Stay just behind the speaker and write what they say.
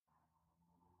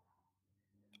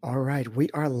All right, we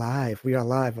are live. We are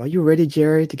live. Are you ready,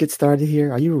 Jerry, to get started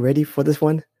here? Are you ready for this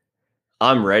one?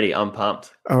 I'm ready. I'm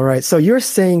pumped. All right. So you're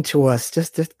saying to us,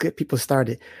 just to get people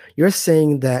started, you're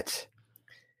saying that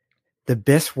the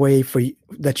best way for you,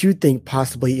 that you think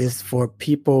possibly is for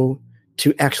people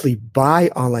to actually buy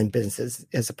online businesses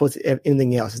as opposed to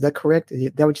anything else. Is that correct?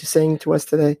 Is that what you're saying to us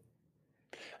today?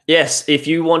 Yes, if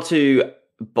you want to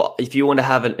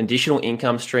have an additional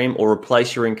income stream or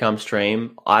replace your income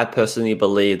stream, I personally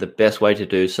believe the best way to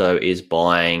do so is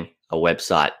buying a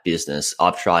website business.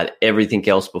 I've tried everything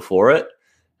else before it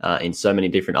in so many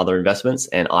different other investments,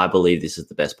 and I believe this is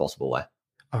the best possible way.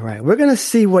 All right, we're gonna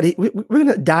see we're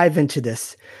gonna dive into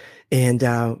this, and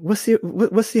we'll see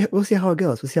how it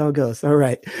goes. We'll see how it goes. All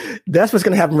right, that's what's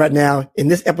gonna happen right now in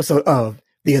this episode of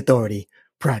The Authority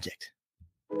Project.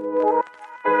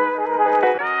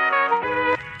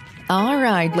 All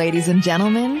right, ladies and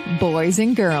gentlemen, boys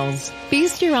and girls,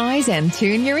 feast your eyes and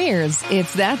tune your ears.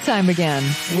 It's that time again.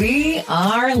 We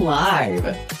are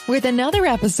live with another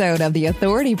episode of The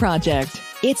Authority Project.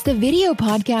 It's the video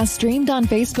podcast streamed on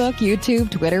Facebook,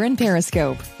 YouTube, Twitter, and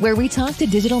Periscope, where we talk to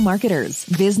digital marketers,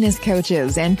 business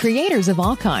coaches, and creators of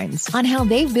all kinds on how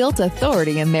they've built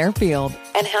authority in their field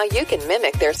and how you can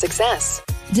mimic their success.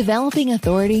 Developing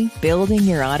authority, building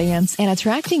your audience, and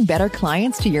attracting better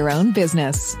clients to your own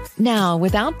business. Now,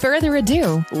 without further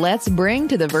ado, let's bring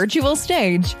to the virtual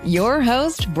stage your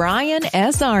host, Brian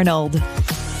S. Arnold.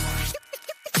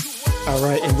 All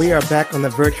right, and we are back on the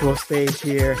virtual stage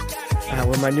here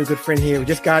with my new good friend here. We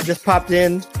just popped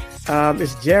in.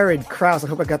 It's Jaryd Krause. I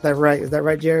hope I got that right. Is that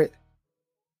right, Jaryd?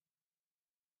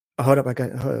 Oh, hold up, let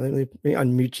me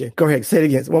unmute you. Go ahead, say it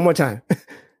again one more time.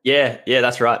 Yeah,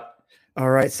 that's right. All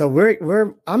right, so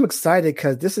I'm excited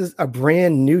because this is a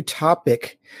brand new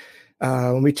topic.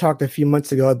 When we talked a few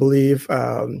months ago, I believe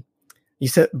you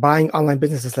said buying online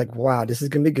business is like, wow, this is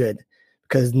gonna be good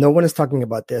because no one is talking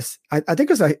about this. I think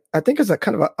it's a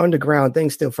kind of an underground thing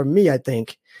still for me. I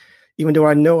think, even though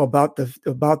I know about the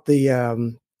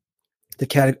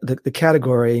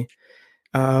category,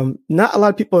 not a lot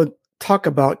of people talk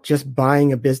about just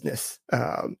buying a business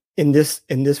in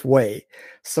this way.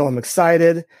 So I'm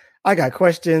excited. I got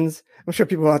questions. I'm sure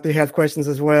people out there have questions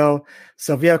as well.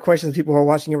 So if you have questions, people who are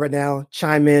watching it right now,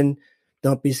 chime in.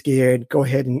 Don't be scared. Go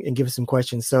ahead and give us some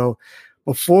questions. So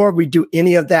before we do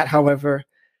any of that, however,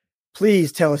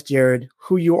 please tell us, Jaryd,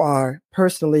 who you are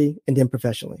personally and then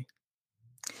professionally.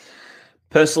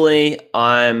 Personally,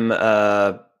 I'm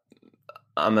a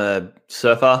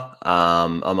surfer.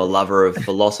 I'm a lover of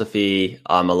philosophy.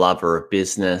 I'm a lover of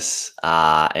business.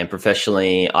 And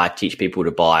professionally, I teach people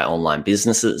to buy online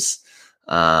businesses.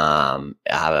 I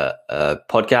have a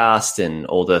podcast and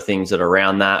all the things that are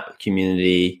around that,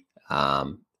 community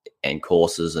and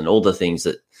courses and all the things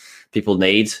that people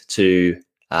need to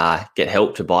get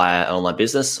help to buy an online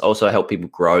business. Also help people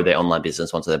grow their online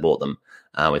business once they bought them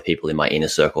with people in my inner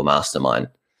circle mastermind.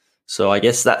 So I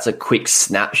guess that's a quick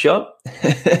snapshot.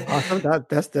 Awesome.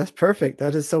 That's perfect.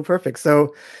 That is so perfect.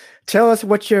 So tell us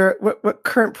what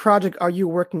current project are you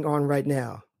working on right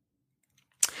now?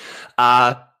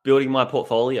 Building my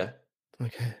portfolio.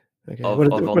 Okay. Of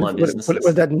online businesses. What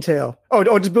does that entail? Oh,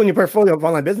 just building your portfolio of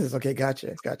online business. Okay,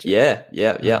 gotcha. Yeah.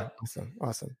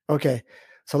 Awesome. Okay,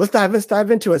 so let's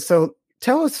dive into it. So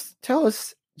tell us,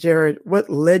 Jaryd, what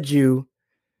led you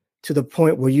to the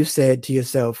point where you said to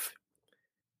yourself,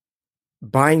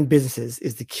 buying businesses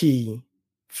is the key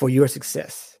for your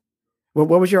success? What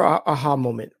was your aha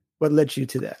moment? What led you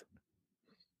to that?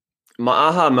 My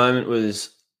aha moment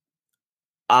was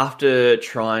after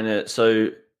so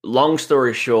long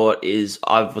story short is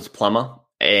I was a plumber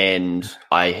and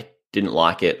I didn't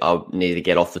like it. I needed to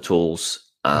get off the tools.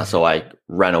 So I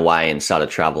ran away and started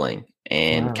traveling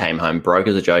and came home broke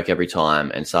as a joke every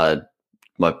time and started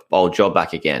my old job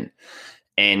back again.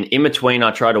 And in between,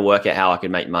 I tried to work out how I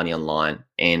could make money online,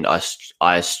 and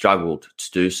I struggled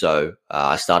to do so.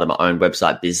 I started my own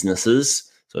website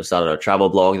businesses. So I started a travel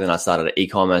blog, then I started an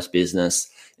e-commerce business,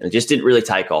 and it just didn't really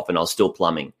take off, and I was still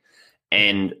plumbing.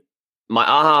 And my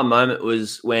aha moment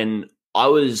was when I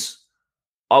was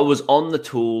on the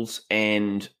tools,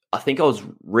 and I think I was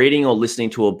reading or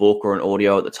listening to a book or an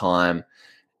audio at the time,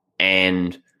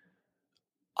 and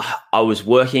I was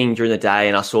working during the day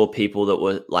and I saw people that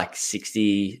were like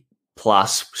 60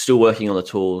 plus still working on the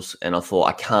tools. And I thought,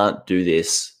 I can't do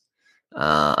this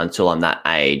until I'm that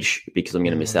age because I'm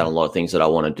going to miss out on a lot of things that I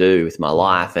want to do with my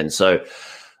life. And so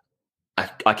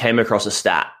I came across a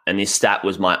stat, and this stat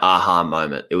was my aha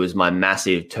moment. It was my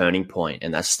massive turning point.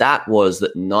 And that stat was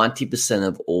that 90%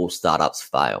 of all startups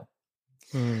fail.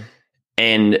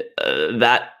 And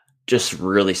that just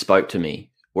really spoke to me.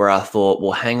 where I thought,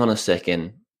 well, hang on a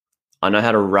second. I know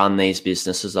how to run these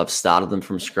businesses. I've started them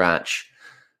from scratch.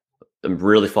 I'm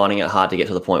really finding it hard to get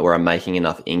to the point where I'm making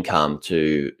enough income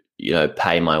to,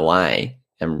 pay my way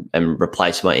and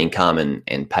replace my income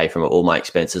and pay for all my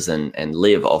expenses and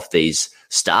live off these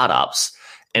startups.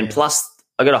 And plus,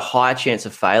 I got a higher chance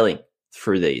of failing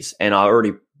through these, and I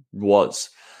already was.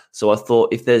 So I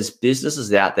thought, if there's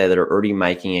businesses out there that are already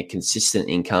making a consistent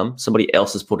income, somebody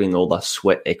else is putting all the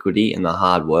sweat equity and the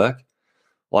hard work,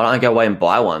 why don't I go away and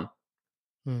buy one?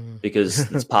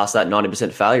 Because it's past that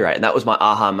 90% failure rate. And that was my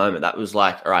aha moment. That was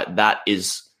like, all right,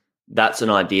 that's an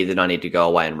idea that I need to go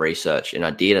away and research. And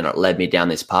I did, and it led me down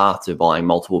this path to buying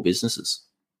multiple businesses.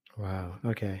 Wow.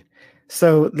 Okay.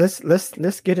 So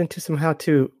let's get into some how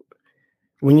to.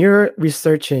 When you're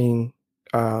researching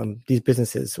these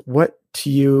businesses, what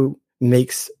to you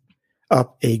makes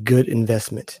up a good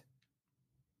investment?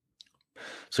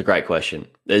 It's a great question.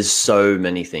 There's so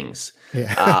many things.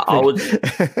 Yeah, I would.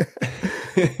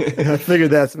 I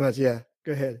figured that much. Yeah,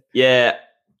 go ahead. Yeah.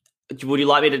 Would you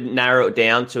like me to narrow it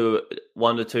down to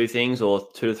 1 to 2 things or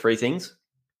 2 to 3 things?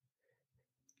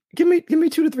 Give me 2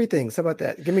 to 3 things. How about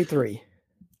that? Give me 3.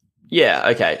 Yeah.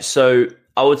 Okay. So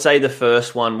I would say the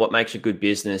first one, what makes a good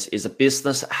business is a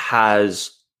business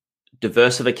has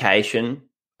diversification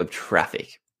of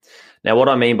traffic. Now, what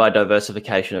I mean by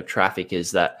diversification of traffic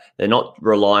is that they're not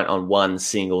reliant on one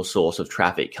single source of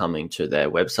traffic coming to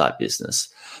their website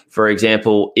business. For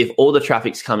example, if all the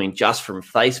traffic's coming just from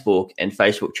Facebook and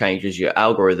Facebook changes your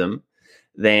algorithm,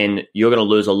 then you're going to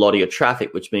lose a lot of your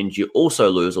traffic, which means you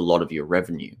also lose a lot of your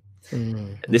revenue.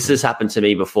 This has happened to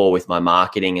me before with my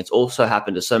marketing. It's also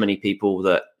happened to so many people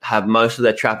that have most of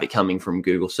their traffic coming from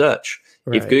Google search.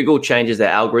 Right. If Google changes their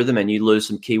algorithm and you lose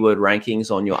some keyword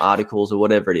rankings on your articles or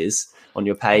whatever it is on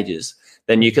your pages,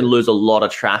 then you can lose a lot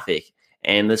of traffic.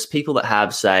 And there's people that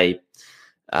have, say,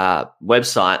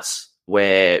 websites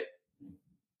where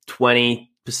 20%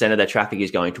 of their traffic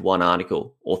is going to one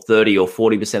article, or 30 or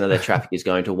 40% of their traffic is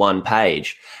going to one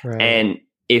page. Right. And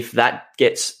if that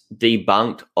gets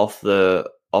debunked off the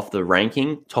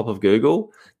ranking top of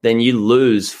Google, then you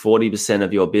lose 40%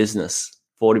 of your business,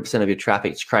 40% of your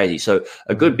traffic. It's crazy. So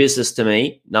a good business to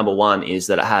me, number one, is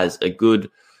that it has a good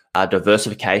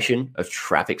diversification of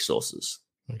traffic sources.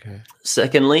 Okay.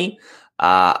 Secondly,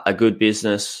 a good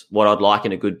business, what I'd like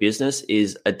in a good business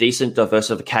is a decent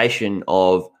diversification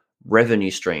of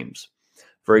revenue streams.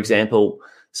 For example,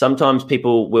 sometimes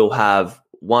people will have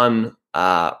one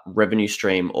revenue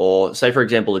stream, or say, for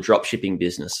example, a drop shipping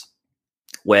business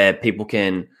where people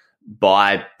can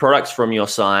buy products from your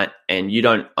site and you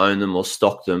don't own them or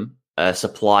stock them. A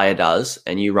supplier does,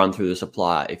 and you run through the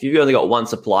supplier. If you've only got one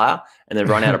supplier and they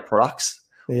run out of products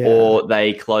or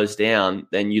they close down,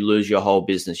 then you lose your whole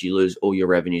business. You lose all your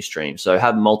revenue streams. So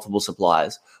have multiple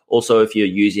suppliers. Also, if you're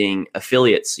using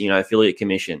affiliates, affiliate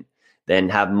commission, then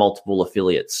have multiple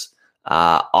affiliates.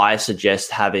 I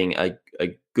suggest having a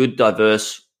good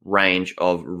diverse range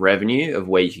of revenue of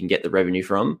where you can get the revenue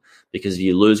from, because if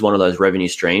you lose one of those revenue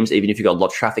streams, even if you've got a lot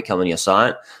of traffic coming to your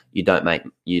site, you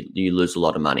lose a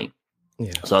lot of money.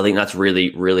 Yeah. So I think that's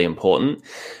really, really important.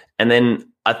 And then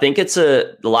I think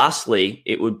lastly,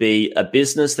 it would be a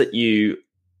business that you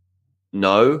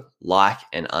know, like,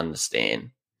 and understand.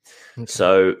 Okay.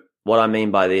 So what I mean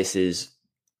by this is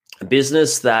a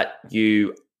business that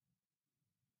you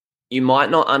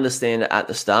might not understand at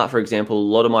the start. For example, a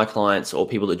lot of my clients or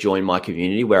people that join my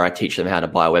community where I teach them how to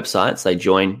buy websites,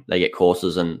 they get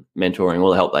courses and mentoring,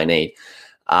 all the help they need.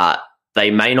 They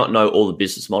may not know all the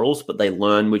business models, but they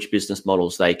learn which business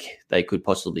models they could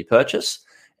possibly purchase.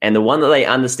 And the one that they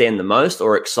understand the most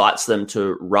or excites them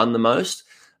to run the most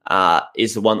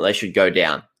is the one that they should go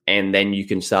down. And then you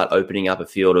can start opening up a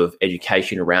field of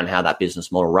education around how that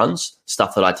business model runs,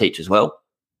 stuff that I teach as well.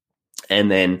 And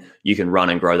then you can run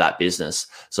and grow that business.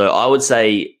 So I would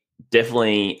say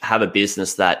definitely have a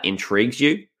business that intrigues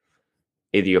you,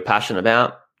 either you're passionate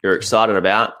about, you're excited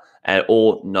about,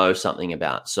 or know something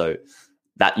about. So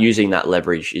that using that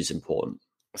leverage is important.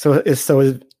 So what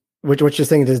you're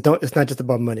saying is it's not just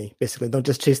about money, basically. Don't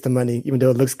just chase the money, even though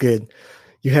it looks good.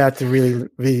 You have to really,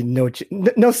 really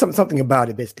know something about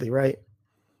it, basically, right?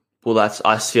 Well,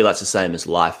 I feel that's the same as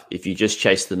life. If you just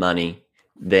chase the money,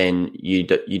 then you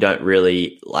don't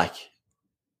really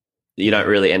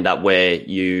end up where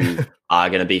you are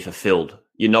going to be fulfilled.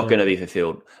 You're not going to be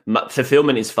fulfilled.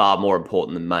 Fulfillment is far more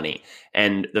important than money.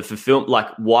 And the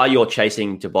fulfillment, while you're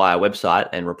chasing to buy a website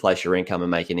and replace your income and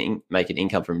make an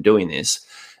income from doing this,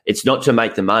 it's not to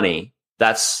make the money.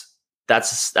 That's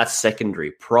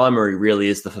secondary. Primary really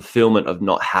is the fulfillment of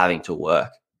not having to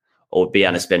work, or be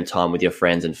able to spend time with your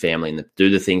friends and family and do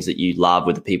the things that you love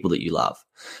with the people that you love.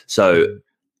 So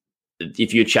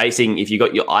if you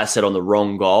got your eyes set on the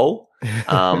wrong goal,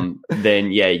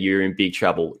 then you're in big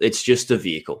trouble. It's just a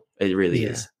vehicle. It really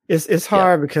is. It's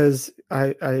hard because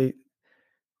I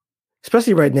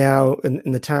especially right now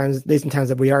in the days and times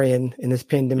that we are in this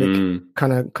pandemic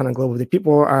kind of globally,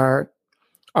 people are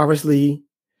obviously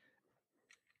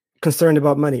concerned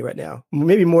about money right now,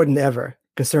 maybe more than ever,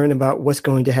 concerned about what's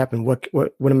going to happen. What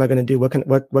am I going to do?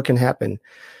 What can happen?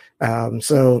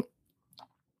 So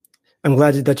I'm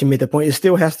glad that you made the point. It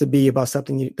still has to be about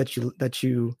something that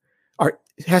you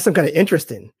has some kind of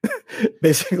interest in,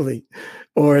 basically,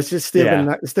 or it's just still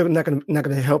not going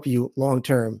to help you long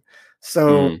term.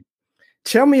 So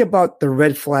tell me about the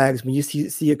red flags when you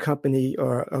see a company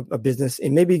or a business,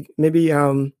 and maybe I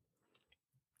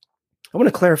want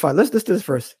to clarify. Let's do this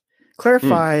first.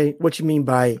 Clarify what you mean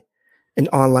by an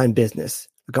online business,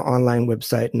 like an online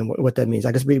website, and what that means.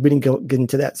 I guess we didn't get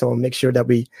into that, so I'll make sure that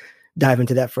we dive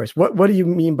into that first. What do you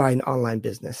mean by an online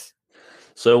business?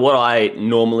 So what I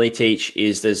normally teach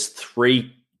is there's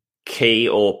 3 key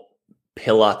or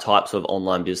pillar types of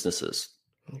online businesses.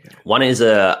 Okay. One is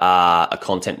a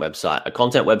content website. A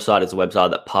content website is a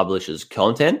website that publishes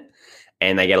content,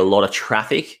 and they get a lot of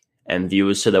traffic and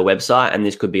viewers to their website. And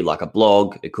this could be like a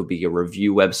blog. It could be a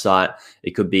review website.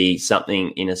 It could be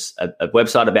something in a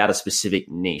website about a specific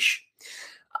niche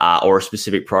or a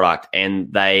specific product.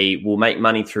 And they will make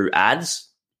money through ads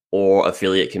or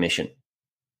affiliate commission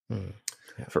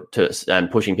and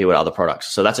pushing people to other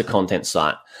products. So that's a content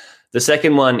site. The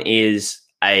second one is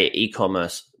a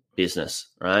e-commerce business,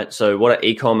 right? So what an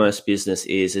e-commerce business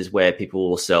is where people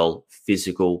will sell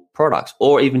physical products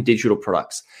or even digital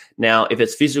products. Now, if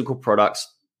it's physical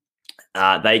products,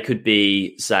 they could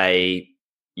be, say,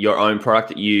 your own product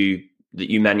that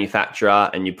you manufacture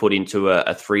and you put into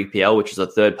a 3PL, which is a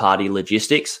third-party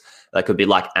logistics. That could be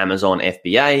like Amazon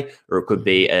FBA, or it could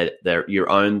be your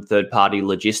own third-party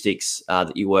logistics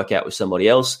that you work out with somebody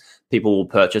else. People will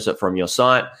purchase it from your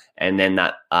site, and then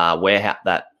that warehouse,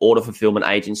 that order fulfillment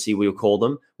agency, we'll call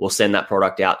them, will send that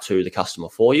product out to the customer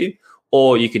for you.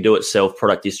 Or you could do it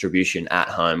self-product distribution at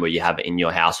home, where you have it in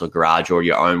your house or garage or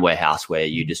your own warehouse where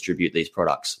you distribute these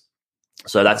products.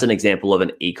 So that's an example of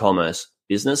an e-commerce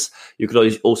business. You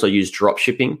could also use drop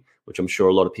shipping, which I'm sure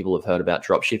a lot of people have heard about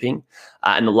drop shipping.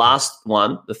 And the last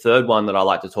one, the third one that I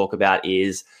like to talk about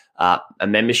is a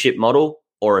membership model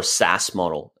or a SaaS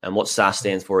model. And what SaaS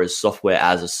stands for is software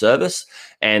as a service.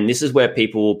 And this is where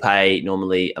people will pay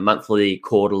normally a monthly,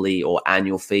 quarterly, or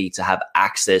annual fee to have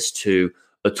access to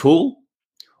a tool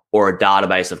or a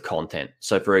database of content.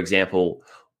 So for example,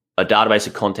 a database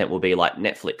of content will be like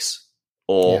Netflix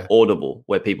or Audible,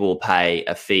 where people will pay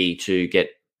a fee to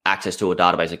get access to a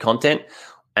database of content.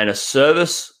 And a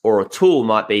service or a tool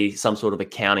might be some sort of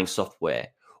accounting software,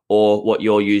 or what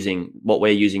we're using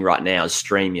right now is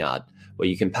StreamYard, where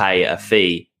you can pay a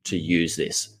fee to use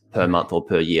this per month or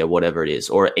per year, whatever it is,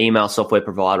 or an email software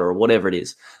provider or whatever it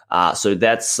is. So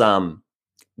that's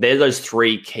they're those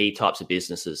 3 key types of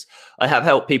businesses. I have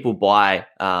helped people buy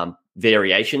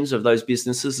variations of those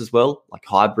businesses as well, like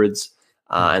hybrids.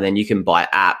 And then you can buy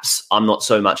apps. I'm not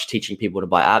so much teaching people to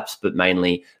buy apps, but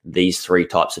mainly these 3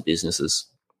 types of businesses.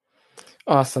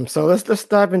 Awesome. So let's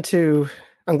dive into.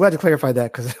 I'm glad to clarify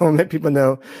that, because I want to let people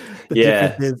know the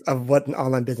differences of what an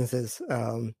online business is.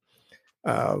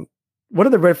 What are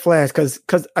the red flags?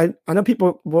 Because I know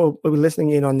people will be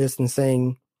listening in on this and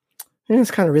saying,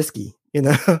 it's kind of risky.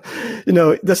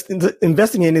 This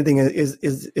investing in anything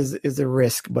is a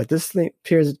risk, but this thing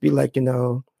appears to be like, is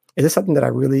this something that I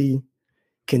really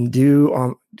can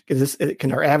do?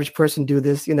 Can our average person do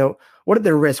this? What are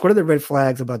the risks? What are the red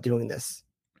flags about doing this?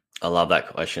 I love that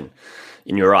question.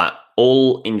 And you're right.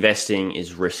 All investing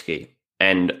is risky.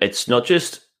 And it's not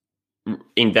just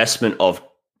investment of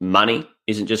money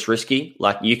isn't just risky.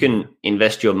 Like, you can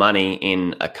invest your money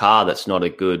in a car that's not a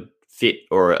good fit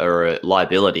or a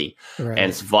liability. Right.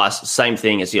 And it's same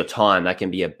thing as your time. That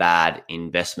can be a bad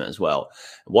investment as well.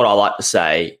 What I like to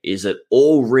say is that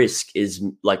all risk is,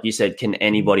 like you said, can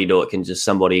anybody do it? Can just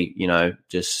somebody,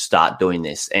 just start doing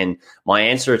this? And my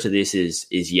answer to this is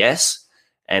yes.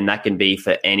 And that can be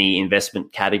for any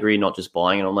investment category, not just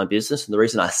buying an online business. And the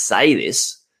reason I say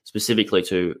this specifically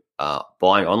to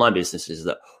buying online businesses is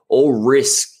that all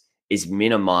risk is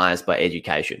minimized by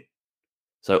education.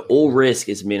 So all risk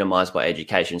is minimized by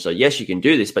education. So yes, you can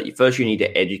do this, but first you need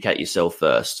to educate yourself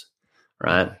first,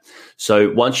 right?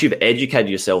 So once you've educated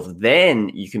yourself, then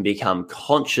you can become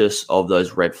conscious of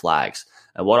those red flags.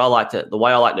 And the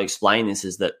way I like to explain this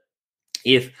is that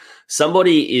if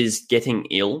somebody is getting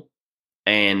ill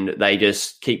and they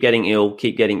just keep getting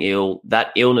ill.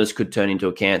 That illness could turn into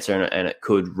a cancer, and it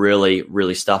could really,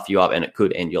 really stuff you up, and it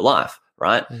could end your life,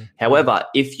 right? Mm-hmm. However,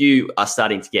 if you are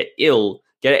starting to get ill,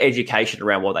 get an education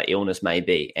around what that illness may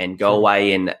be and go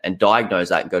away and diagnose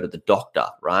that and go to the doctor,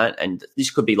 right? And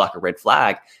this could be like a red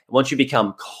flag. Once you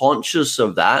become conscious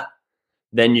of that,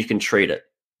 then you can treat it.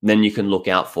 Then you can look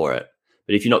out for it.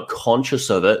 But if you're not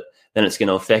conscious of it, then it's going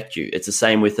to affect you. It's the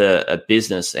same with a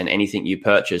business and anything you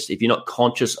purchase. If you're not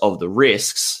conscious of the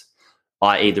risks,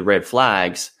 i.e. the red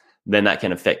flags, then that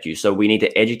can affect you. So we need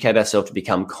to educate ourselves to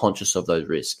become conscious of those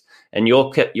risks. And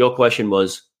your question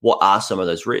was, what are some of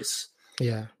those risks?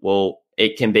 Yeah. Well,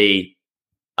 it can be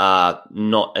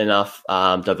not enough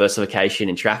diversification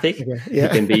in traffic. Okay. Yeah.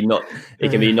 It can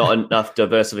be not enough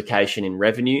diversification in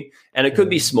revenue, and it could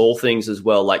be small things as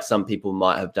well. Like some people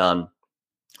might have done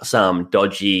some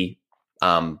dodgy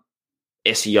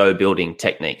SEO building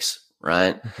techniques,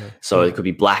 right? Okay. So it could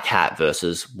be black hat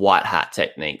versus white hat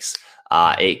techniques.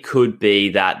 It could be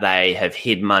that they have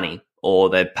hid money, or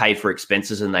they've paid for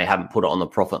expenses and they haven't put it on the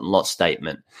profit and loss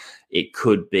statement. It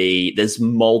could be, there's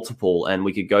multiple, and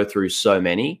we could go through so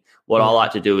many. What I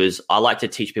like to do is I like to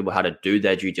teach people how to do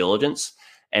their due diligence,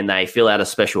 and they fill out a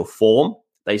special form.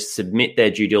 They submit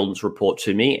their due diligence report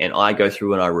to me, and I go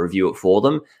through and I review it for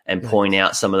them and point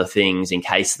out some of the things in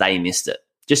case they missed it,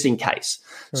 just in case.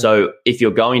 Right. So if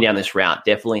you're going down this route,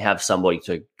 definitely have somebody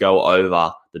to go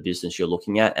over the business you're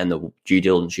looking at and the due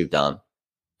diligence you've done.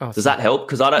 Awesome. Does that help?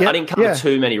 Because I didn't cover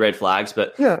too many red flags,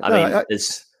 but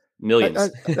there's millions. I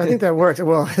think that works.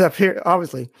 Well, up here,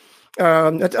 obviously.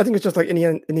 I think it's just like any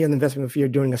other investment. If you're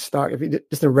doing a stock, if you're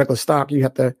just a regular stock, you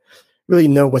have to really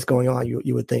know what's going on,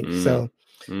 you would think. So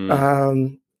I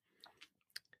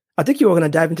think you were going to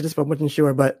dive into this, but I wasn't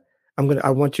sure. But I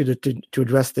want you to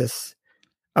address this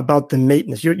about the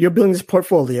maintenance. You're building this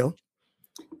portfolio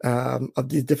of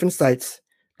these different sites,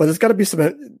 but there's got to be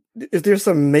some. Is there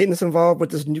some maintenance involved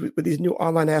with these new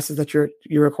online assets that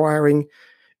you're acquiring?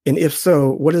 And if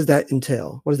so, what does that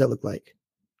entail? What does that look like?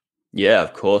 Yeah,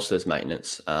 of course there's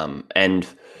maintenance. And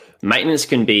maintenance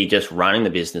can be just running the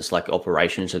business, like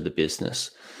operations of the business.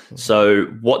 Mm-hmm. So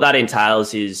what that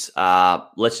entails is,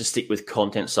 let's just stick with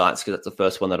content sites because that's the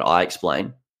first one that I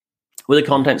explain. With a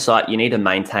content site, you need to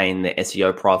maintain the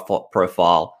SEO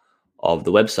profile of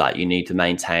the website. You need to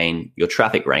maintain your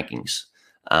traffic rankings.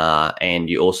 And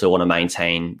you also want to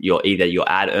maintain either your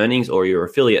ad earnings or your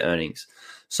affiliate earnings.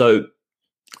 So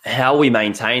how we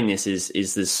maintain this is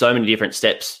there's so many different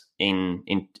steps in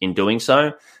doing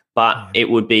so, but it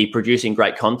would be producing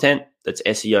great content that's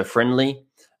SEO friendly,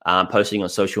 posting on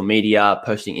social media,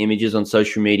 posting images on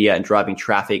social media, and driving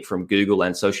traffic from Google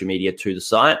and social media to the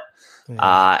site,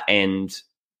 and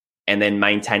then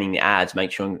maintaining the ads,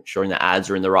 ensuring the ads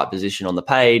are in the right position on the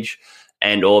page,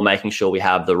 and or making sure we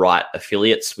have the right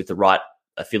affiliates with the right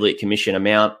affiliate commission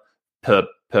amount per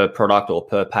product or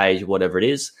per page, whatever it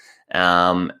is.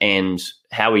 And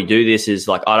how we do this is,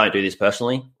 like, I don't do this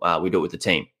personally. We do it with the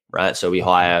team, right? So we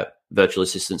hire virtual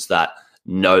assistants that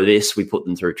know this. We put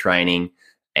them through training,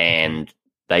 and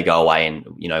they go away and,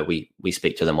 we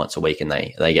speak to them once a week, and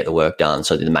they get the work done.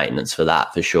 So the maintenance for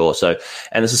that, for sure. So,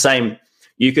 and it's the same.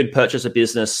 You could purchase a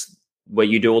business where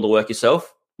you do all the work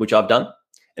yourself, which I've done.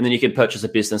 And then you could purchase a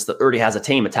business that already has a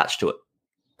team attached to it.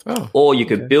 Or you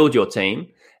could build your team,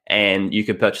 and you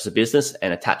could purchase a business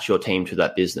and attach your team to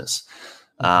that business,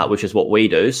 which is what we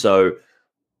do. So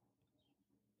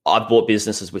I've bought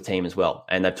businesses with team as well,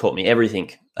 and they've taught me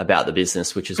everything about the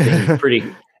business, which has been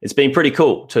pretty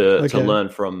cool to learn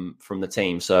from the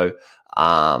team. So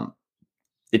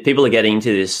if people are getting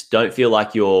into this, don't feel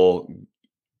like you're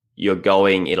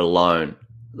going it alone.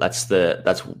 That's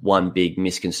one big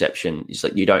misconception. It's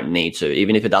like you don't need to.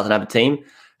 Even if it doesn't have a team,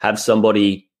 have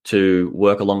somebody to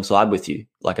work alongside with you,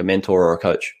 like a mentor or a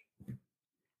coach.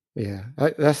 Yeah,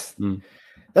 that's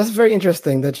very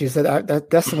interesting that you said.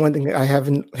 That's the one thing that I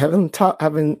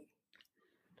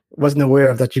wasn't aware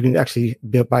of, that you can actually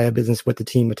buy a business with the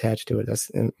team attached to it. That's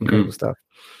incredible stuff,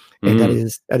 and that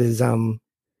is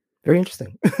very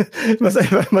interesting.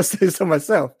 I must say so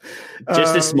myself.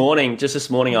 Just this morning,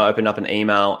 I opened up an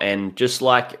email, and just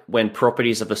like when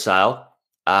properties are for sale,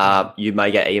 you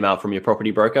may get email from your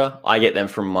property broker. I get them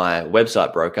from my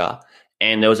website broker.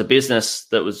 And there was a business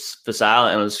that was for sale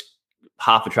and it was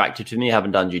half attractive to me. I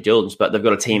haven't done due diligence, but they've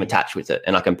got a team attached with it,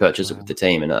 and I can purchase it with the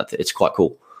team, and it's quite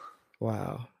cool.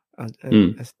 Wow.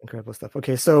 That's incredible stuff.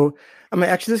 Okay, so I'm going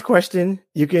to ask you this question.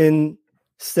 You can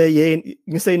say yay,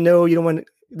 you can say no, you don't want to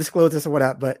disclose this or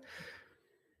whatnot, but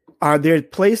are there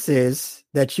places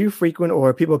that you frequent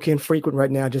or people can frequent right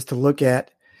now just to look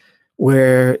at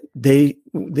where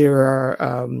there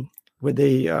are would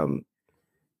they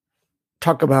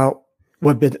talk about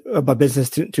about business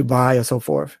to buy or so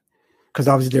forth? Because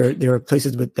obviously there are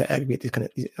places that aggregate these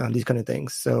kind of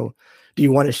things. So, do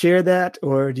you want to share that,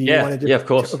 or do you want to just? Yeah, of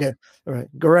course. Okay, all right,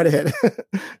 go right ahead.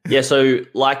 Yeah, so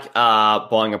like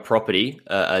buying a property,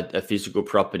 a physical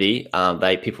property,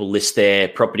 people list their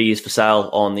properties for sale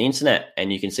on the internet,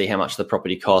 and you can see how much the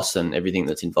property costs and everything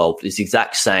that's involved. It's the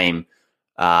exact same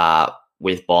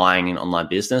with buying an online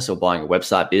business or buying a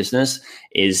website business.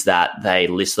 Is that they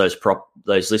list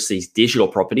these digital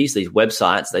properties, these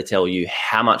websites. They tell you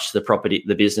how much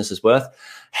the business is worth,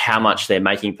 how much they're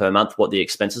making per month, what the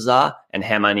expenses are, and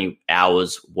how many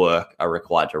hours work are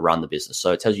required to run the business.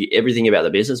 So it tells you everything about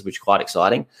the business, which is quite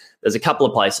exciting. There's a couple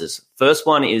of places. First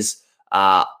one is,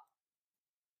 I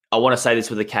want to say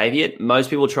this with a caveat. Most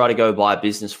people try to go buy a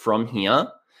business from here,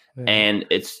 and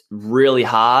it's really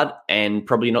hard and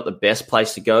probably not the best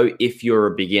place to go if you're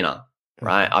a beginner,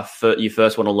 right? You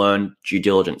first want to learn due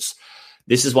diligence.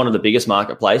 This is one of the biggest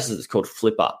marketplaces. It's called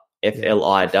Flippa.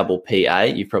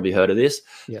 Flippa. You've probably heard of this,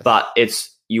 but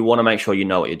you want to make sure you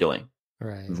know what you're doing.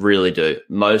 Right. Really do.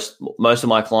 Most of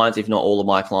my clients, if not all of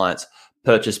my clients,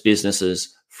 purchase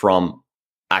businesses from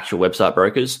actual website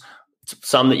brokers.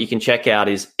 Some that you can check out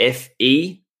is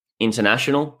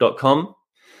feinternational.com,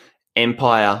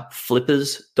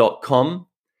 empireflippers.com,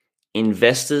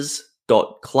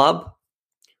 investors.club,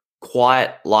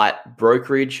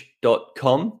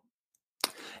 quietlightbrokerage.com.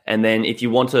 And then if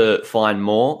you want to find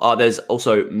more, there's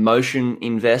also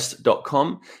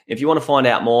motioninvest.com. If you want to find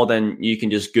out more, then you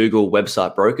can just Google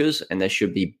website brokers, and there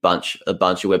should be a bunch of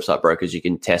website brokers you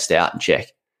can test out and check.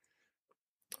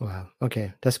 Wow.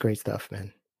 Okay. That's great stuff,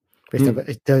 man. Great stuff.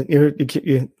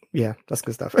 Yeah, that's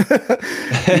good stuff.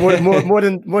 more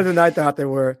than I thought there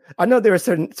were. I know there are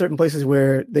certain places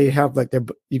where they have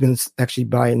you can actually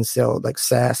buy and sell like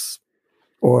SaaS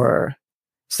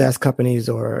companies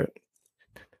or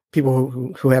people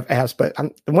who have apps. But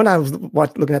the one I was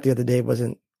looking at the other day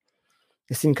it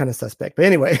seemed kind of suspect. But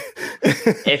anyway,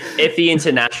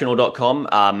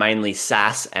 feinternational.com mainly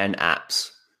SaaS and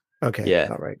apps. Okay. Yeah.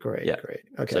 All right. Great. Yeah. Great.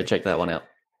 Okay. So check that one out.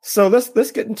 So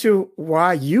let's get into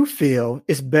why you feel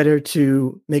it's better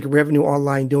to make revenue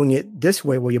online doing it this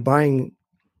way, where you're buying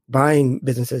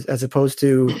businesses, as opposed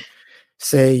to,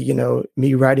 say,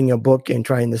 me writing a book and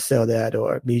trying to sell that,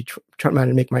 or me trying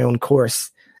to make my own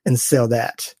course and sell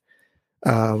that,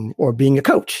 or being a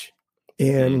coach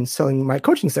and selling my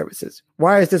coaching services.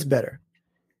 Why is this better?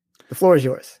 The floor is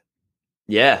yours.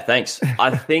 Yeah, thanks.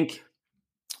 I think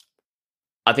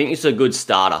it's a good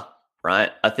starter,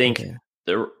 right? I think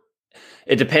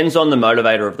it depends on the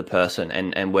motivator of the person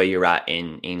and where you're at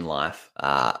in life.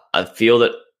 I feel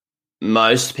that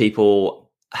most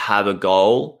people have a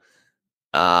goal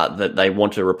that they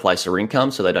want to replace their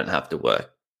income so they don't have to work.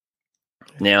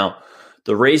 Now,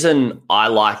 the reason I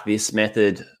like this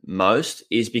method most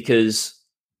is because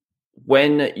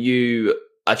when you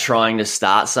are trying to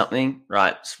start something,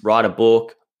 right, write a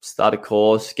book, start a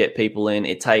course, get people in,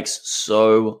 it takes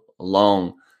so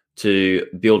long to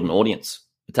build an audience.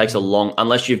 It takes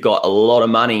unless you've got a lot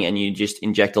of money and you just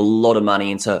inject a lot of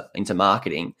money into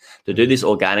marketing. To do this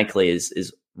organically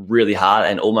is really hard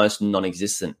and almost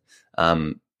non-existent,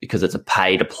 because it's a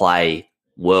pay-to-play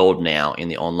world now in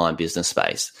the online business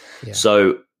space. Yeah.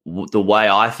 So the way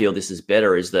I feel this is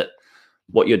better is that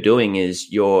what you're doing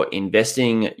is you're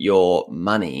investing your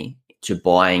money to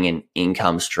buying an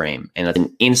income stream, and it's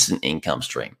an instant income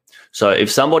stream. So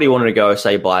if somebody wanted to go,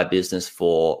 say, buy a business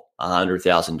for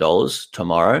 $100,000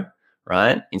 tomorrow,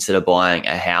 right, instead of buying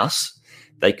a house,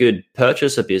 they could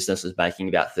purchase a business that's making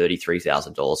about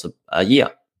 $33,000 a year,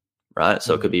 right?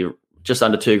 So it could be just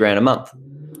under $2,000 a month.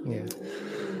 Yeah.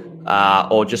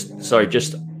 Probably just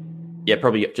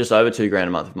over $2,000 a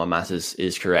month if my math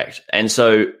is correct. And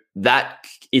so that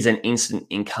is an instant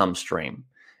income stream.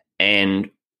 And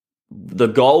the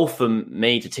goal for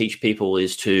me to teach people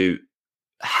is to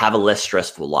have a less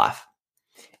stressful life,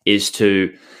 is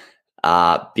to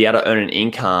be able to earn an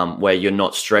income where you're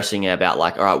not stressing about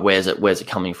like, all right, where's it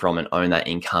coming from, and own that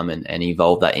income and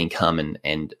evolve that income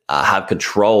and have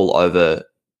control over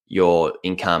your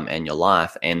income and your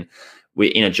life. And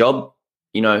in a job,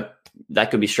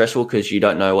 that could be stressful because you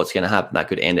don't know what's going to happen. That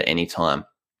could end at any time.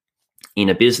 In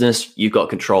a business, you've got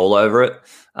control over it.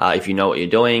 If you know what you're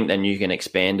doing, then you can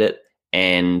expand it,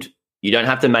 and you don't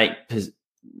have to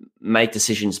make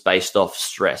decisions based off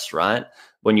stress, right?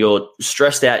 When you're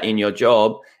stressed out in your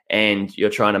job and you're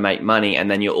trying to make money, and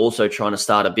then you're also trying to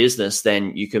start a business,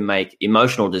 then you can make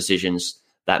emotional decisions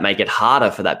that make it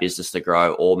harder for that business to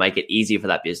grow or make it easier for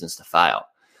that business to fail.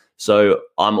 So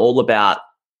I'm all about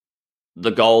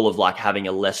the goal of like having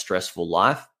a less stressful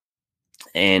life.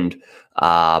 And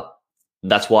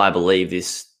that's why I believe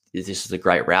this is a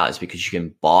great route, is because you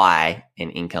can buy an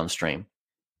income stream.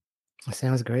 That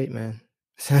sounds great, man.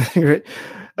 Sounds great.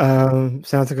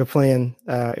 Sounds like a plan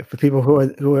for people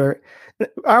who are.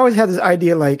 I always had this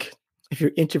idea, like if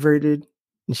you're introverted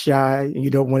and shy and you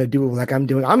don't want to do like I'm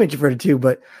doing. I'm introverted too,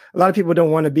 but a lot of people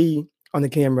don't want to be on the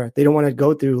camera. They don't want to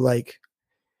go through like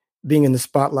being in the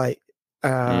spotlight.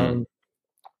 And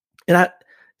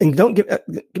don't get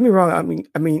me wrong.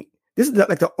 I mean, this is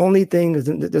like the only thing.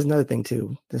 There's another thing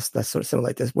too. That's sort of something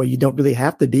like this, where you don't really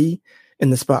have to be in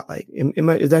the spotlight. Am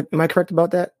I correct about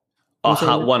that?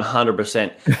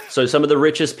 100%. So some of the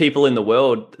richest people in the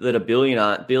world that are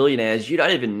billionaires, we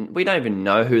don't even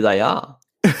know who they are.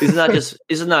 Isn't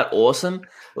that awesome?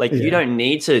 Like you don't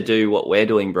need to do what we're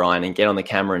doing, Brian, and get on the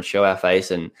camera and show our face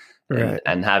and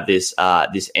have this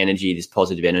energy, this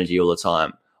positive energy all the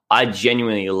time. I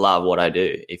genuinely love what I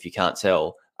do, if you can't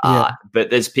tell. But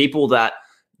there's people that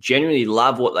genuinely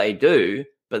love what they do,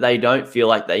 but they don't feel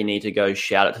like they need to go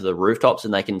shout it to the rooftops,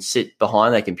 and they can sit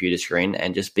behind their computer screen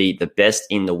and just be the best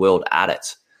in the world at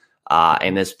it.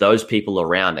 And there's those people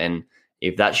around. And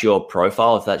if that's your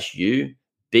profile, if that's you,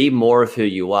 be more of who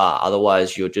you are.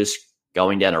 Otherwise, you're just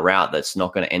going down a route that's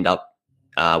not going to end up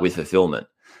with fulfillment.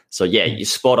 So yeah, you're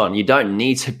spot on. You don't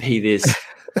need to be this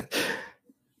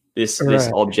this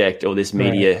object or this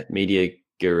media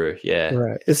guru. Yeah.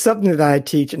 Right. It's something that I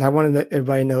teach, and I want to let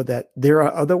everybody know that there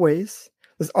are other ways.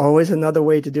 There's always another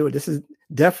way to do it. This is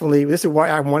why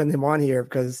I wanted him on here,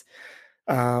 because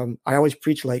I always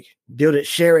preach like build it,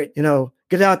 share it,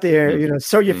 get out there,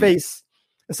 show your face.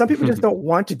 And some people just don't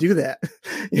want to do that,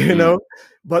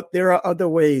 but there are other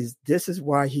ways. This is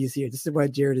why he's here. This is why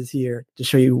Jaryd is here, to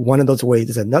show you one of those ways.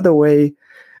 There's another way.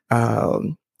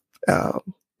 That's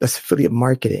affiliate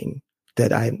marketing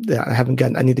that I haven't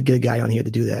gotten. I need to get a guy on here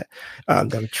to do that.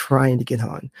 That I'm trying to get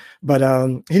on, but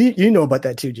you know about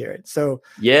that too, Jaryd. So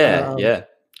yeah.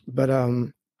 But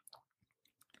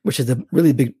which is a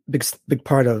really big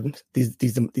part of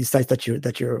these sites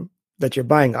that you're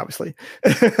buying, obviously.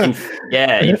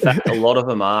 In fact, a lot of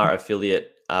them are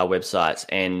affiliate websites,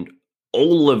 and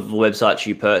all of the websites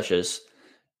you purchase,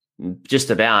 just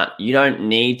about, you don't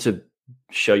need to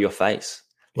show your face.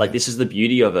 Like, this is the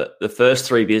beauty of it. The first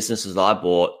 3 businesses I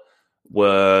bought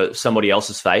were somebody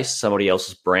else's face, somebody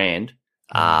else's brand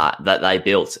that they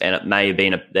built. And it may have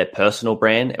been their personal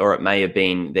brand, or it may have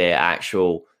been their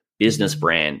actual business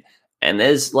brand. And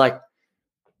there's like,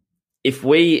 if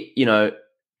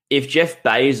Jeff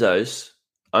Bezos,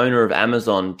 owner of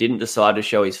Amazon, didn't decide to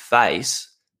show his face,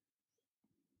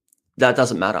 that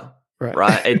doesn't matter,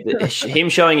 right? Him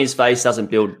showing his face doesn't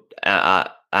build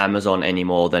Amazon any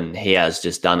more than he has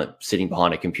just done it sitting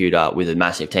behind a computer with a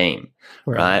massive team,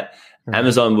 right?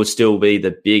 Amazon would still be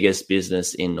the biggest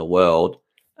business in the world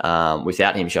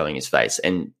without him showing his face.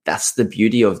 And that's the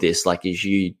beauty of this, like, is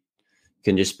you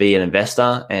can just be an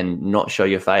investor and not show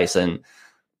your face. And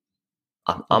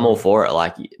I'm all for it.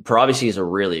 Like, privacy is a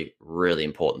really, really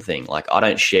important thing. Like, I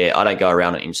don't go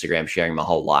around on Instagram sharing my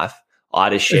whole life. I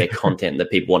just share content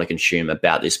that people want to consume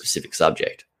about this specific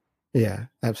subject. Yeah,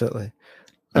 absolutely.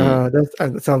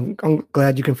 So I'm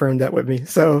glad you confirmed that with me.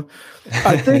 So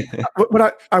I think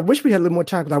I wish we had a little more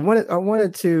time, but I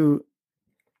wanted to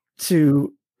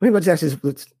maybe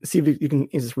let's see if you can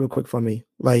answer this real quick for me.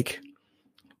 Like,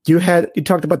 you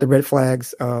talked about the red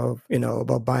flags of,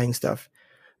 about buying stuff,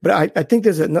 but I think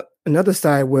there's another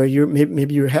side where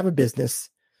maybe you have a business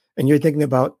and you're thinking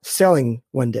about selling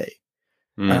one day.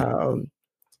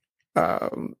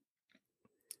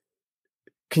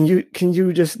 Can you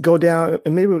just go down,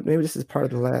 and maybe this is part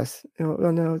of the last,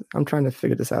 no, I'm trying to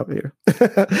figure this out here.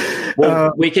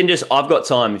 Well, we can I've got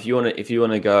time. If you want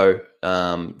to go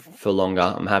for longer,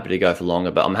 I'm happy to go for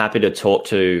longer, but I'm happy to talk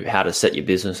to how to set your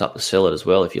business up to sell it as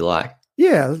well, if you like.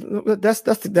 Yeah, that's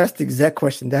the exact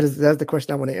question. That's the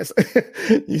question I want to answer.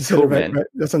 You said cool, it right.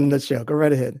 That's in a nutshell. Go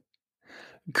right ahead.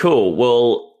 Cool.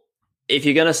 Well, if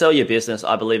you're going to sell your business,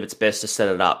 I believe it's best to set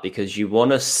it up, because you want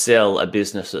to sell a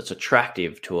business that's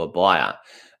attractive to a buyer.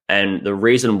 And the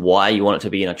reason why you want it to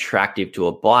be attractive to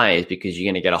a buyer is because you're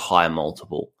going to get a higher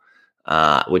multiple,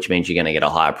 which means you're going to get a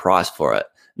higher price for it.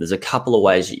 There's a couple of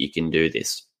ways that you can do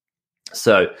this.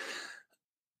 So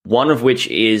one of which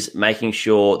is making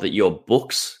sure that your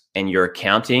books and your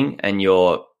accounting and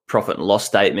your profit and loss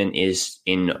statement is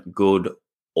in good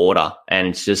order, and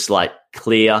it's just like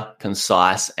clear,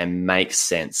 concise, and makes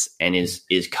sense, and is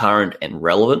current and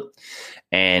relevant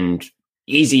and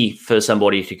easy for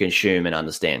somebody to consume and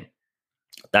understand.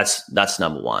 That's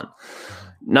number one.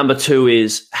 Number 2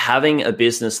 is having a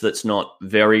business that's not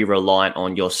very reliant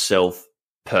on yourself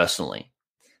personally.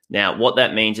 Now, what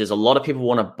that means is a lot of people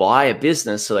want to buy a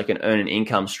business so they can earn an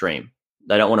income stream.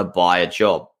 They don't want to buy a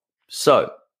job.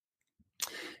 So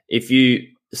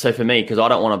for me, because I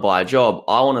don't want to buy a job,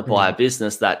 I want to buy a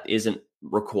business that doesn't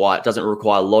require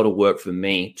a lot of work for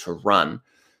me to run.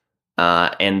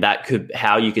 And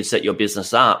how you could set your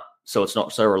business up so it's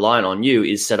not so reliant on you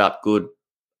is set up good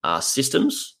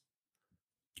systems,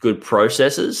 good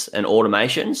processes and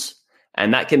automations.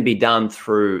 And that can be done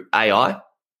through AI,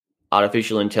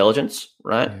 artificial intelligence,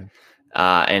 right?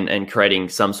 And creating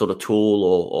some sort of tool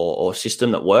or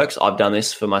system that works. I've done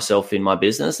this for myself in my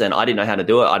business, and I didn't know how to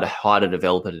do it. I'd hired a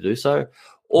developer to do so.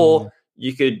 Or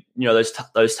you could,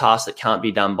 those tasks that can't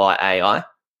be done by AI,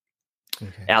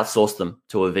 outsource them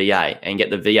to a VA and get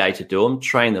the VA to do them,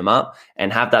 train them up,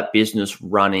 and have that business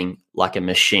running like a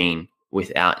machine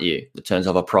without you, that turns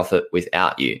off a profit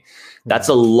without you. That's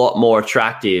a lot more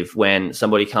attractive when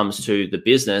somebody comes to the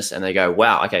business and they go,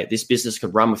 wow, okay, this business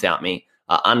could run without me.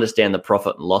 I understand the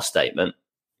profit and loss statement.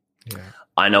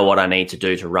 I know what I need to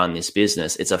do to run this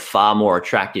business. It's a far more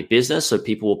attractive business, so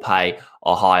people will pay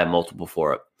a higher multiple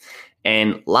for it.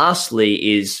 And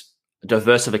lastly is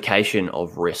diversification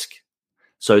of risk.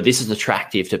 So this is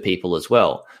attractive to people as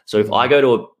well. So if I go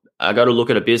to look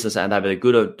at a business and have a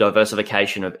good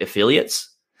diversification of affiliates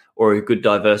or a good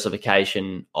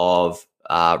diversification of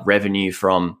revenue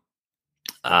from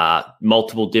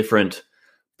multiple different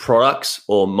products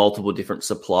or multiple different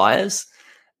suppliers,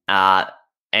 and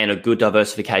a good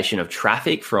diversification of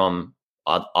traffic from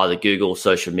either Google,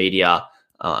 social media,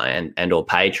 and or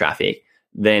paid traffic,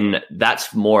 then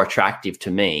that's more attractive to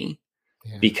me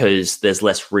because there's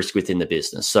less risk within the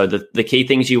business. So the key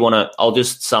things I'll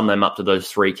just sum them up to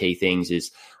those 3 key things is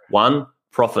 1,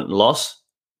 profit and loss,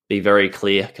 be very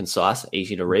clear, concise,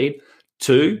 easy to read.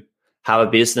 2, have a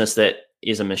business that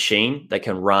is a machine that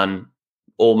can run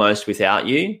almost without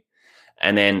you.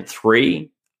 And then 3,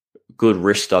 good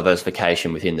risk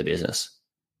diversification within the business.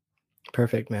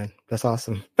 Perfect, man. That's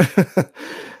awesome.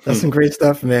 That's some great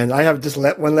stuff, man. I have just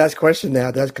one last question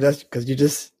now. That's because you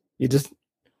just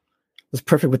was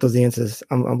perfect with those answers.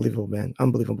 Unbelievable, man.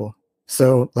 Unbelievable.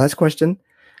 So last question.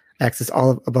 I ask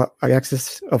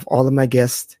this of all of my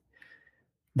guests.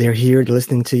 They're here, they're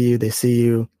listening to you, they see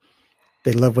you,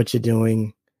 they love what you're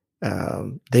doing.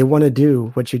 They want to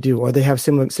do what you do, or they have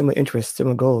similar interests,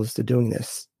 similar goals to doing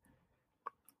this.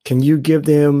 Can you give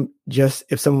them, just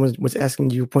if someone was asking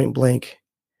you point blank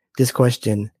this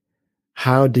question,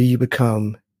 how do you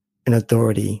become an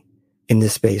authority in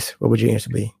this space? What would your answer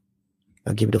be?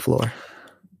 I'll give you the floor.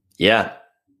 Yeah.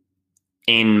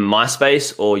 In my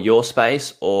space or your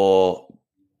space or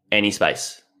any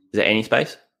space? Is it any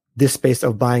space? This space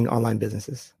of buying online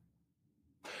businesses.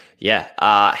 Yeah.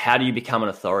 How do you become an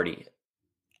authority?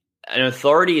 An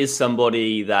authority is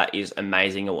somebody that is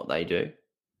amazing at what they do.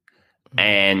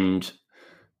 And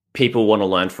people want to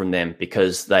learn from them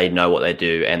because they know what they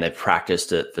do and they've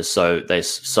practiced it for so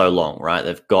long, right?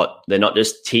 They're not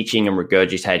just teaching and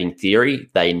regurgitating theory,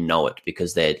 they know it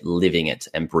because they're living it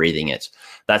and breathing it.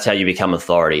 That's how you become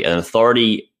authority. An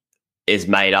authority is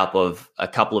made up of a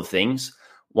couple of things.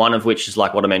 One of which is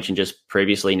like what I mentioned just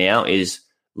previously now is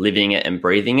living it and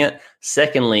breathing it.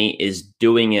 Secondly is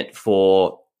doing it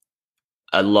for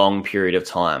a long period of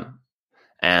time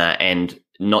and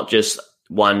not just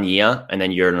 1 year and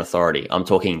then you're an authority. I'm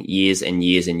talking years and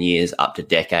years and years, up to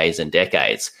decades and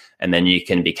decades, and then you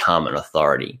can become an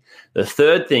authority. The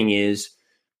third thing is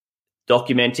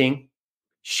documenting,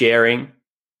 sharing,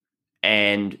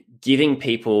 and giving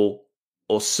people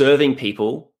or serving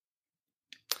people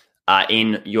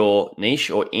in your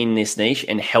niche or in this niche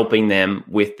and helping them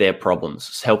with their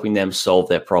problems, helping them solve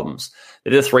their problems.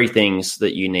 They're the 3 things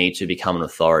that you need to become an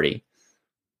authority.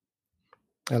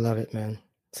 I love it, man.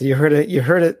 So you heard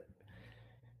it.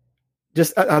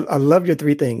 Just, I love your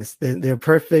 3 things. They're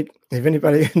perfect. If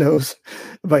anybody knows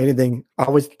about anything,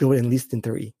 always do it at least in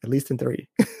 3. And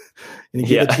you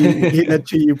get that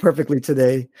to you perfectly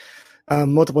today,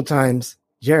 multiple times.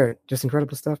 Jaryd, just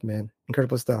incredible stuff, man.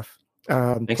 Incredible stuff.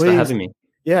 Thanks for having me.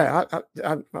 Yeah,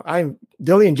 I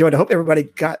really enjoyed it. I hope everybody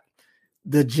got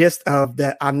the gist of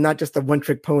that. I'm not just a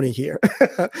one-trick pony here.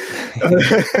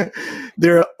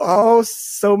 There are all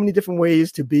so many different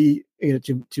ways to be,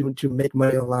 to make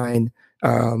money online,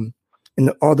 and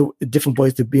all the different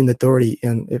ways to be an authority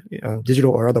in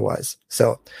digital or otherwise.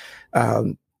 So,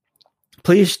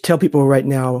 please tell people right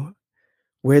now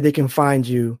where they can find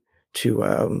you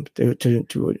to you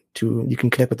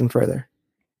can connect with them further.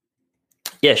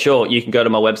 Yeah, sure. You can go to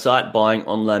my website,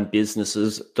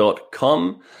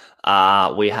 buyingonlinebusinesses.com.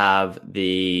 We have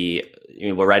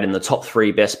we're rated in the top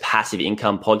 3 best passive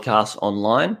income podcasts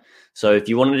online. So if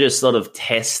you want to just sort of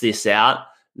test this out,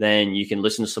 then you can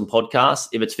listen to some podcasts.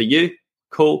 If it's for you,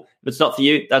 cool. If it's not for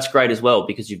you, that's great as well,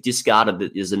 because you've discarded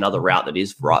that there's another route that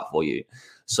is right for you.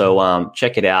 So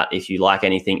check it out. If you like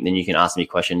anything, then you can ask me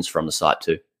questions from the site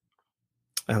too.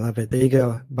 I love it. There you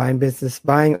go.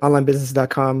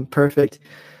 buyingonlinebusiness.com. Perfect.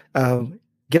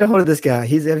 Get a hold of this guy.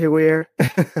 He's everywhere.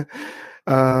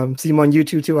 See him on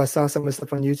YouTube too. I saw some of his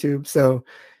stuff on YouTube. So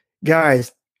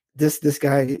guys, this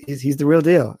guy, he's the real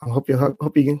deal. I hope you heard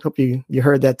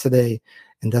that today.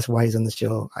 And that's why he's on the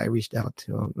show. I reached out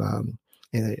to him.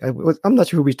 And I'm not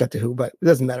sure who reached out to who, but it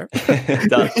doesn't matter. I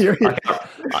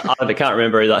can't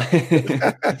remember either.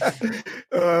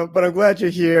 But I'm glad you're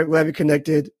here. Glad we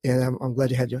connected, and I'm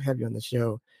glad you have you on the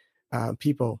show.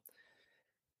 People,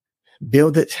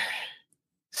 build it.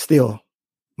 Still,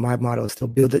 my motto is still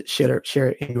build it, share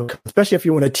it, and you'll come. Especially if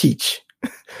you want to teach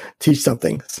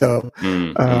something. So,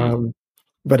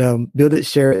 but build it,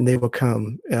 share it, and they will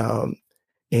come.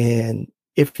 And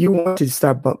if you want to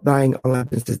start buying online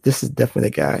business, this is definitely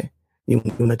the guy you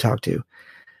want to talk to.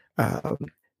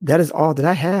 That is all that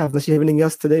I have. Unless you have anything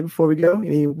else today before we go.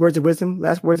 Any words of wisdom?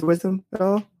 Last words of wisdom at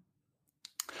all?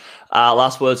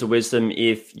 Last words of wisdom.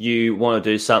 If you want to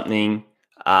do something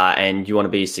and you want to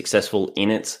be successful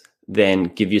in it, then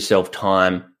give yourself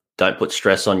time. Don't put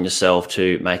stress on yourself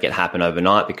to make it happen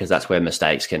overnight, because that's where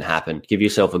mistakes can happen. Give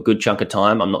yourself a good chunk of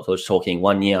time. I'm not just talking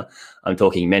 1 year. I'm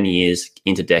talking many years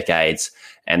into decades.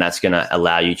 And that's going to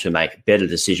allow you to make better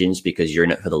decisions because you're in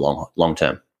it for the long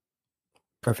term.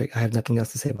 Perfect. I have nothing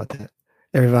else to say about that.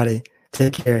 Everybody,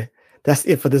 take care. That's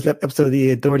it for this episode of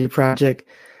the Authority Project.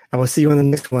 I will see you on the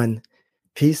next one.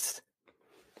 Peace.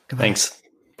 Goodbye. Thanks.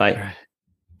 Bye. All right.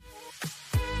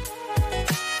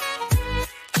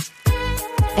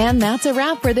 And that's a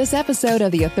wrap for this episode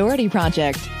of The Authority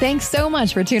Project. Thanks so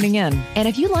much for tuning in. And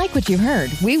if you like what you heard,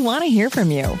 we want to hear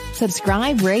from you.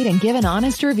 Subscribe, rate, and give an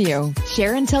honest review.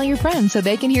 Share and tell your friends so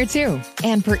they can hear too.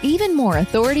 And for even more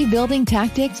authority building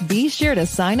tactics, be sure to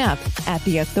sign up at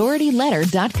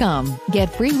theauthorityletter.com.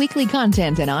 Get free weekly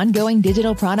content and ongoing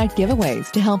digital product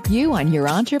giveaways to help you on your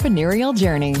entrepreneurial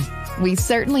journey. We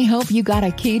certainly hope you got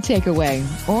a key takeaway,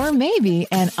 or maybe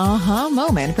an aha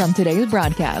moment from today's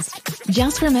broadcast.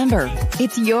 Just remember,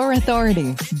 it's your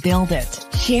authority. Build it,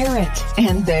 share it,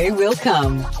 and they will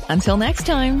come. Until next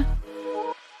time.